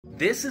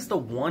This is the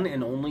one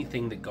and only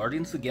thing that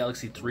Guardians of the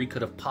Galaxy 3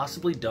 could have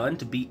possibly done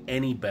to be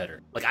any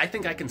better. Like, I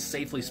think I can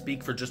safely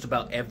speak for just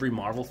about every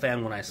Marvel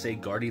fan when I say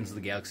Guardians of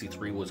the Galaxy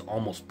 3 was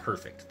almost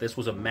perfect. This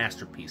was a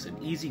masterpiece, an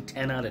easy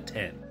 10 out of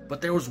 10. But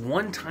there was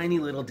one tiny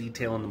little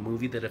detail in the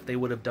movie that if they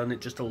would have done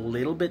it just a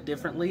little bit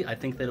differently, I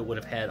think that it would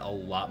have had a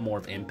lot more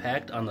of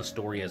impact on the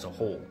story as a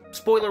whole.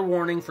 Spoiler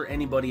warning for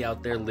anybody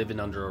out there living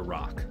under a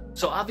rock.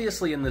 So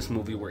obviously in this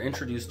movie we're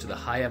introduced to the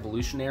High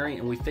Evolutionary,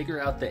 and we figure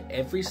out that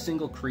every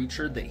single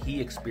creature that he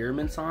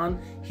experiments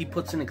on, he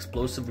puts an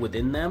explosive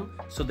within them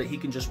so that he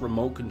can just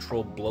remote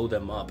control blow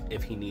them up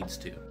if he needs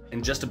to.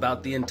 And just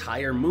about the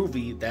entire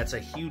movie, that's a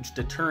huge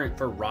deterrent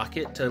for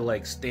Rocket to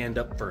like stand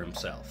up for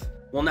himself.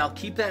 Well, now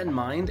keep that in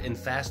mind and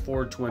fast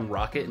forward to when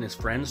Rocket and his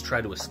friends try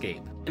to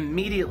escape.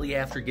 Immediately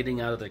after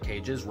getting out of their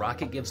cages,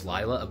 Rocket gives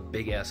Lila a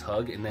big ass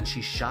hug, and then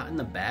she's shot in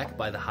the back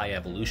by the High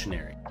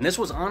Evolutionary. And this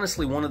was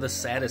honestly one of the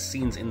saddest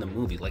scenes in the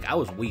movie, like I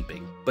was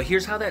weeping. But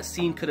here's how that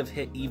scene could have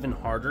hit even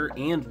harder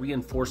and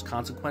reinforced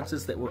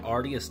consequences that were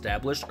already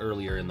established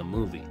earlier in the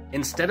movie.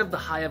 Instead of the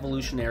High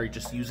Evolutionary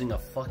just using a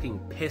fucking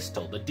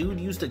pistol, the dude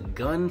used a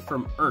gun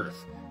from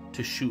Earth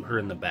to shoot her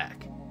in the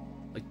back.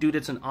 Like, dude,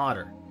 it's an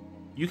otter.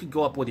 You could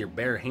go up with your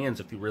bare hands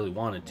if you really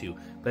wanted to,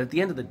 but at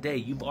the end of the day,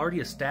 you've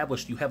already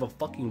established you have a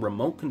fucking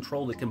remote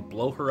control that can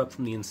blow her up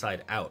from the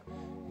inside out.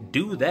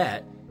 Do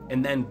that,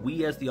 and then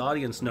we as the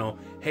audience know,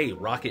 hey,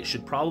 Rocket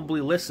should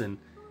probably listen,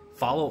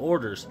 follow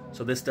orders,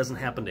 so this doesn't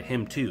happen to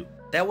him too.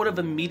 That would have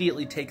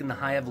immediately taken the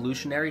High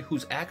Evolutionary,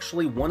 who's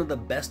actually one of the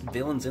best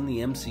villains in the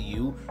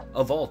MCU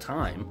of all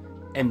time,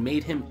 and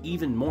made him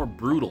even more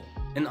brutal.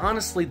 And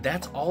honestly,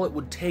 that's all it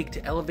would take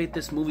to elevate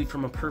this movie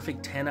from a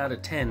perfect 10 out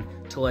of 10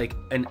 to like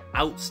an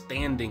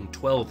outstanding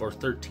 12 or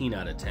 13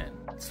 out of 10.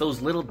 It's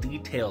those little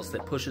details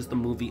that pushes the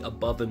movie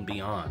above and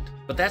beyond.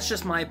 But that's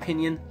just my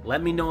opinion.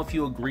 Let me know if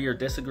you agree or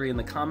disagree in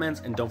the comments,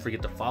 and don't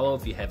forget to follow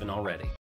if you haven't already.